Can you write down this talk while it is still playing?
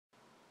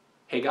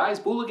Hey guys,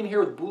 Booligan here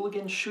with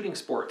Booligan Shooting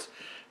Sports,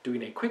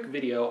 doing a quick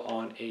video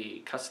on a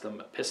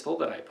custom pistol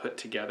that I put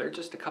together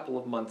just a couple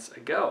of months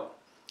ago.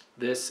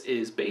 This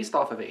is based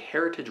off of a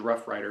Heritage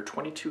Rough Rider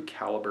 22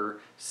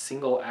 caliber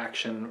single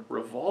action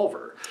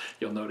revolver.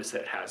 You'll notice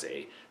that it has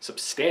a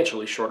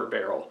substantially shorter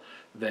barrel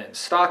than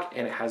stock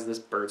and it has this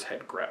bird's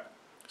head grip.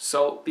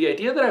 So the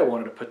idea that I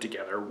wanted to put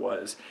together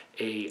was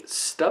a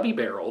stubby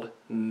barreled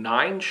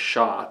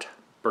 9-shot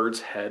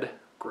bird's head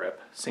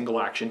grip,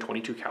 single action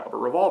 22 caliber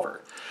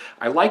revolver.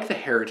 I like the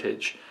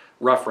Heritage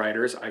Rough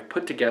Riders. I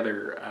put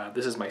together,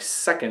 this is my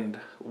second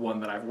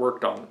one that I've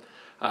worked on.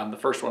 The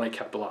first one I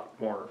kept a lot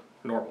more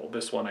normal.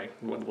 This one I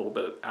went a little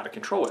bit out of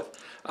control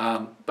with.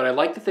 But I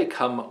like that they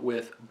come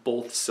with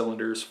both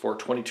cylinders for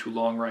 22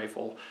 long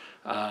rifle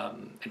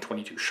and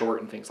 22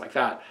 short and things like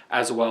that,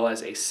 as well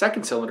as a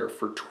second cylinder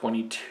for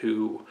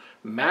 22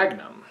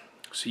 Magnum.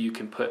 So you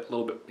can put a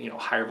little bit,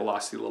 higher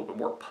velocity, a little bit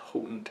more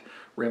potent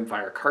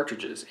rimfire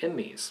cartridges in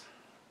these.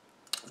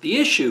 The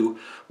issue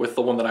with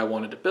the one that I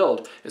wanted to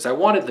build is I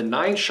wanted the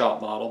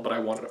 9-shot model, but I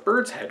wanted a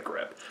bird's head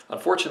grip.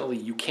 Unfortunately,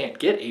 you can't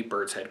get a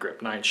bird's head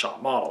grip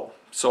 9-shot model.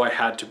 So I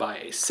had to buy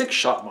a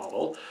 6-shot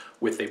model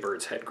with a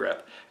bird's head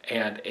grip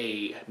and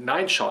a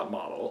 9-shot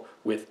model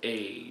with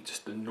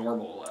just a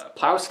normal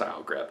plow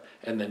style grip,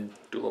 and then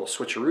do a little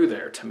switcheroo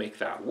there to make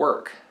that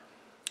work.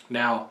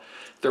 Now,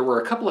 there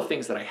were a couple of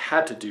things that I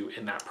had to do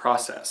in that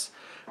process.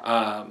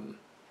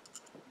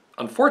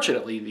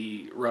 Unfortunately,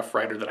 the Rough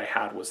Rider that I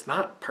had was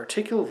not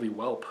particularly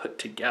well put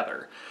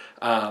together.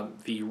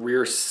 The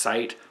rear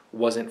sight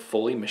wasn't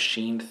fully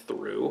machined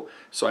through,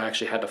 so I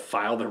actually had to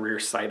file the rear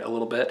sight a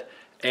little bit.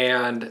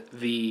 And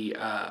the,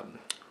 I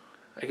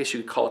guess you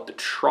could call it the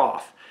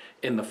trough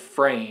in the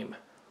frame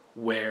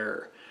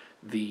where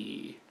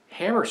the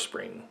hammer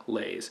spring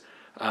lays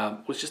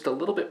was just a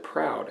little bit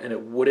proud, and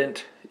it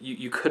wouldn't,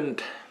 you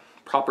couldn't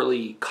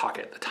properly cock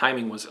it. The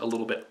timing was a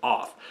little bit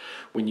off.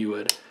 When you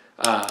would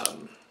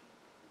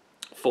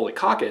fully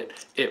cock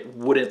it, it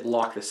wouldn't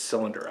lock the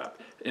cylinder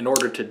up. In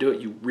order to do it,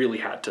 you really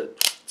had to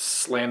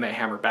slam that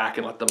hammer back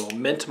and let the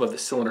momentum of the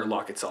cylinder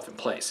lock itself in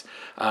place.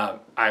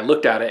 I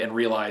looked at it and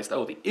realized,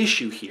 oh, the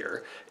issue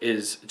here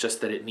is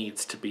just that it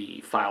needs to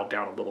be filed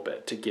down a little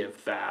bit to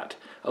give that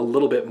a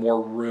little bit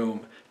more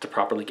room to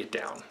properly get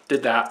down.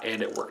 Did that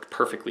and it worked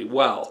perfectly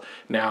well.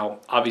 Now,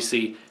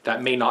 obviously,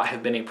 that may not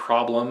have been a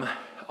problem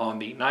on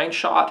the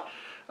 9-shot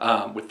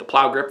with the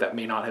plow grip. That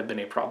may not have been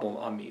a problem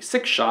on the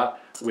 6-shot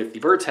with the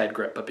bird's head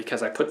grip, but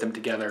because I put them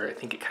together, I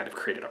think it kind of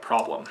created a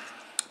problem.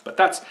 But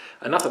that's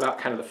enough about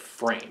kind of the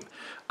frame.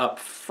 Up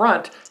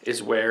front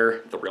is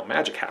where the real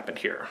magic happened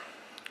here.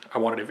 I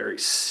wanted a very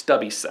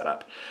stubby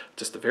setup,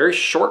 just a very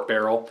short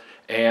barrel,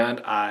 and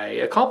I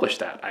accomplished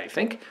that, I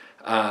think.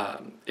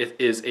 It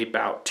is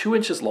about 2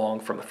 inches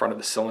long from the front of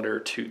the cylinder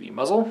to the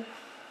muzzle,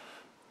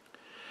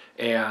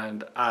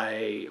 and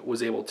I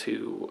was able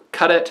to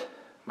cut it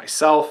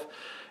myself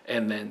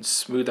and then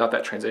smooth out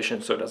that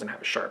transition so it doesn't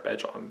have a sharp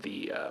edge on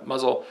the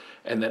muzzle.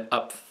 And then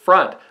up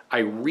front, I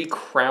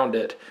re-crowned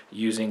it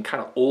using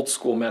kind of old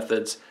school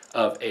methods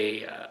of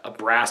a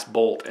brass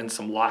bolt and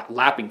some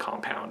lapping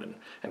compound,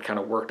 and kind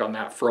of worked on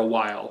that for a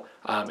while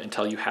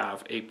until you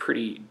have a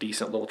pretty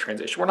decent little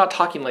transition. We're not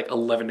talking like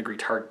 11-degree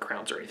target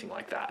grounds or anything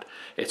like that.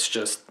 It's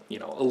just,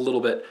 a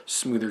little bit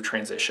smoother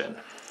transition.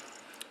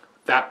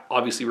 That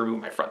obviously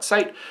removed my front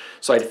sight,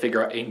 so I had to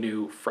figure out a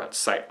new front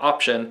sight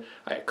option.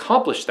 I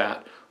accomplished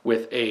that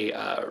with a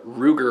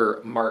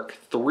Ruger Mark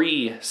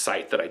III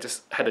sight that I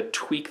just had to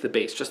tweak the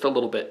base just a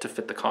little bit to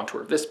fit the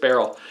contour of this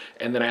barrel,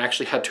 and then I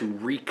actually had to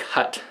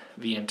recut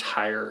the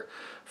entire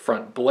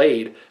front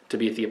blade to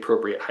be at the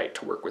appropriate height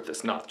to work with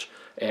this notch.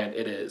 And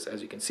it is,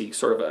 as you can see,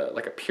 sort of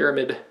like a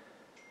pyramid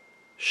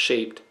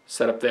shaped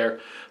setup there,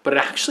 but it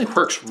actually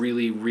works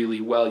really,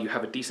 really well. You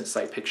have a decent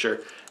sight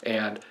picture,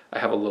 and I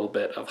have a little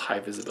bit of high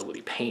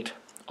visibility paint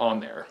on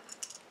there.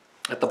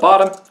 At the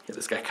bottom,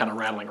 this guy kind of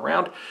rattling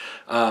around,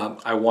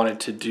 I wanted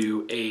to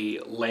do a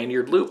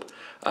lanyard loop.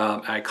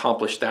 I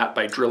accomplished that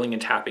by drilling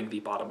and tapping the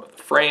bottom of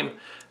the frame,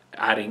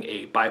 adding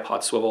a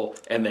bipod swivel,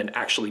 and then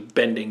actually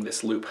bending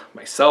this loop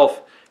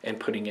myself and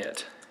putting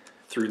it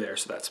through there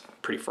so that's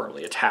pretty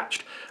firmly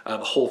attached. The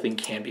whole thing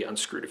can be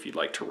unscrewed if you'd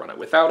like to run it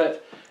without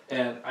it.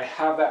 And I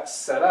have that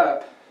set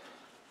up.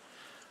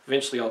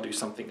 Eventually I'll do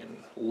something in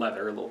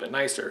leather a little bit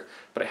nicer,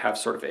 but I have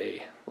sort of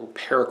a little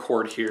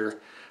paracord here.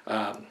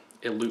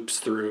 It loops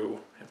through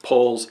and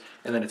pulls,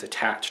 and then it's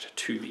attached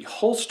to the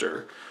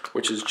holster,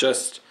 which is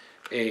just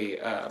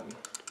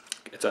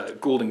it's a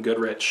Gould &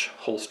 Goodrich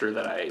holster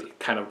that I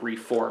kind of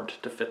reformed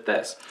to fit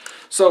this.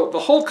 So the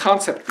whole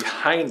concept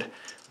behind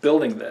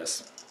building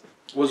this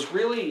was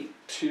really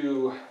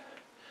to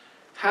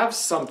have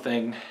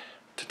something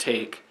to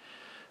take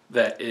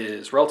that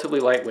is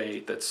relatively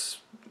lightweight, that's,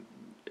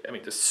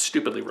 just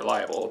stupidly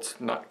reliable. It's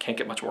not, can't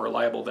get much more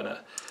reliable than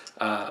a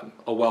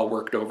well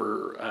worked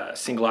over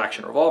single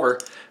action revolver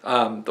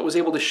that was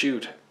able to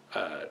shoot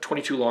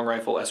 .22 long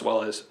rifle as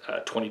well as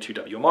 22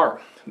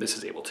 WMR. This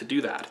is able to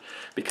do that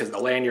because the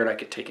lanyard, I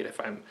could take it if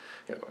I'm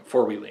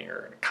four-wheeling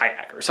or in a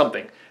kayak or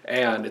something,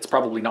 and it's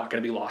probably not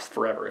going to be lost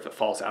forever if it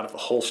falls out of the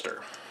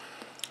holster.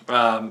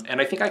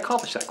 And I think I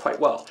accomplished that quite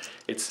well.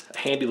 It's a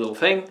handy little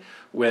thing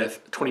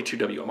with 22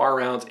 WMR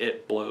rounds.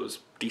 It blows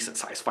decent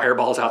sized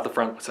fireballs out the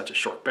front with such a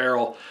short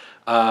barrel.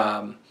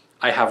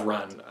 I have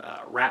run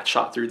rat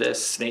shot through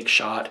this, snake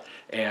shot,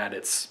 and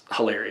it's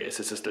hilarious.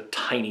 It's just a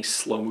tiny,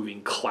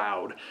 slow-moving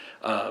cloud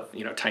of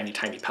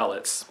tiny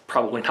pellets.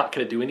 Probably not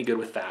going to do any good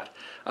with that.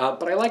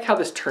 But I like how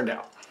this turned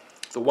out.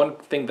 The one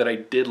thing that I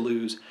did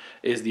lose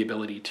is the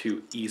ability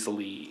to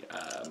easily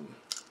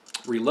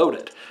reload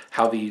it.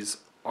 How these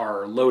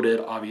are loaded,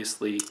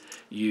 obviously,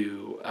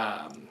 you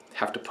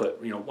have to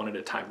put one at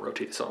a time,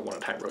 rotate the cylinder, one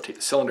at a time, rotate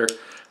the cylinder,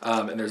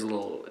 and there's a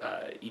little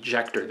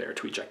ejector there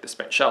to eject the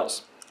spent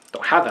shells.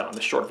 Don't have that on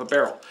this short of a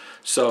barrel.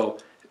 So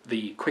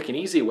the quick and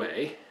easy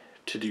way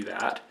to do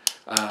that,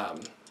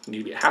 you need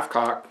to be a half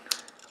cock,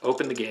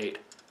 open the gate,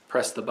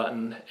 press the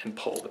button, and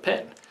pull the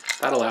pin.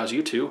 That allows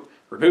you to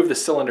remove the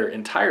cylinder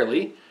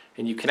entirely,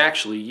 and you can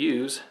actually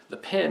use the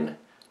pin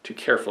to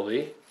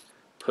carefully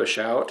push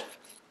out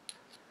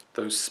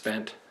those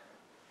spent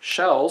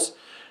shells,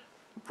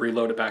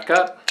 reload it back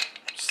up,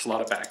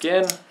 slot it back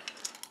in,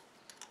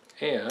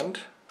 and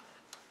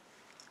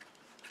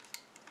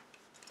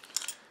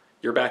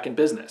you're back in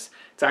business.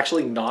 It's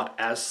actually not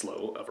as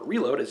slow of a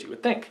reload as you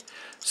would think.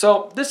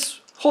 So this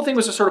whole thing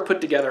was to sort of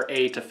put together,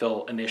 to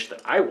fill a niche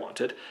that I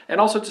wanted,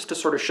 and also just to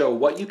sort of show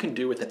what you can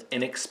do with an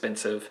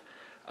inexpensive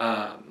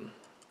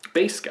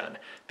base gun.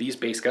 These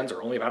base guns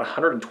are only about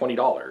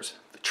 $120.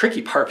 The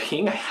tricky part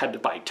being I had to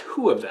buy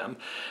 2 of them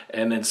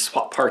and then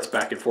swap parts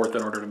back and forth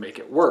in order to make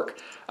it work.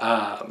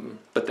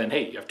 But then,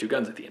 hey, you have 2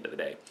 guns at the end of the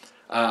day.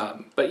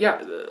 But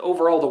yeah,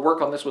 overall the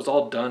work on this was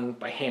all done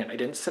by hand. I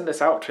didn't send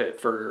this out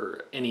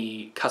for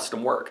any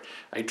custom work.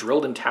 I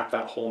drilled and tapped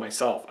that hole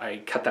myself. I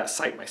cut that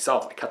sight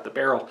myself. I cut the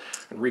barrel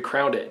and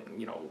recrowned it,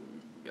 and,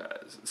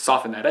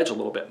 softened that edge a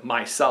little bit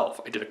myself.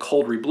 I did a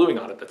cold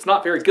rebluing on it. That's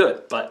not very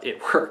good, but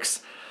it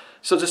works.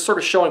 So just sort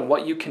of showing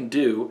what you can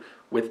do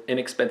with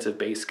inexpensive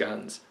base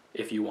guns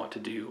if you want to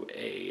do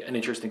an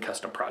interesting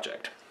custom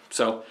project.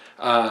 So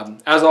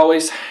as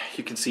always,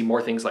 you can see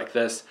more things like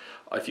this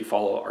if you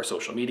follow our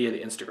social media, the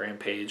Instagram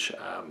page.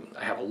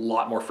 I have a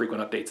lot more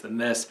frequent updates than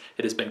this.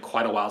 It has been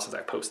quite a while since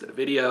I posted a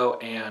video,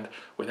 and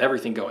with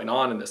everything going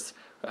on in this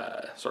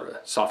sort of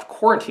soft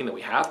quarantine that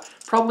we have,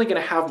 probably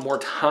going to have more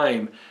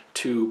time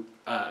to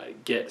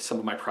get some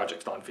of my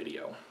projects on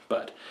video.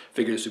 But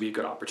figured this would be a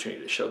good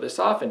opportunity to show this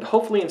off and to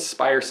hopefully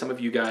inspire some of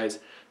you guys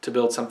to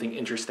build something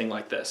interesting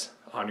like this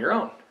on your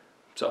own.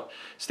 So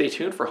stay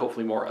tuned for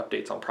hopefully more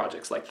updates on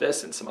projects like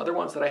this and some other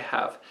ones that I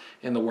have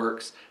in the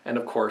works. And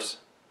of course,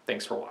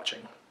 thanks for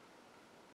watching.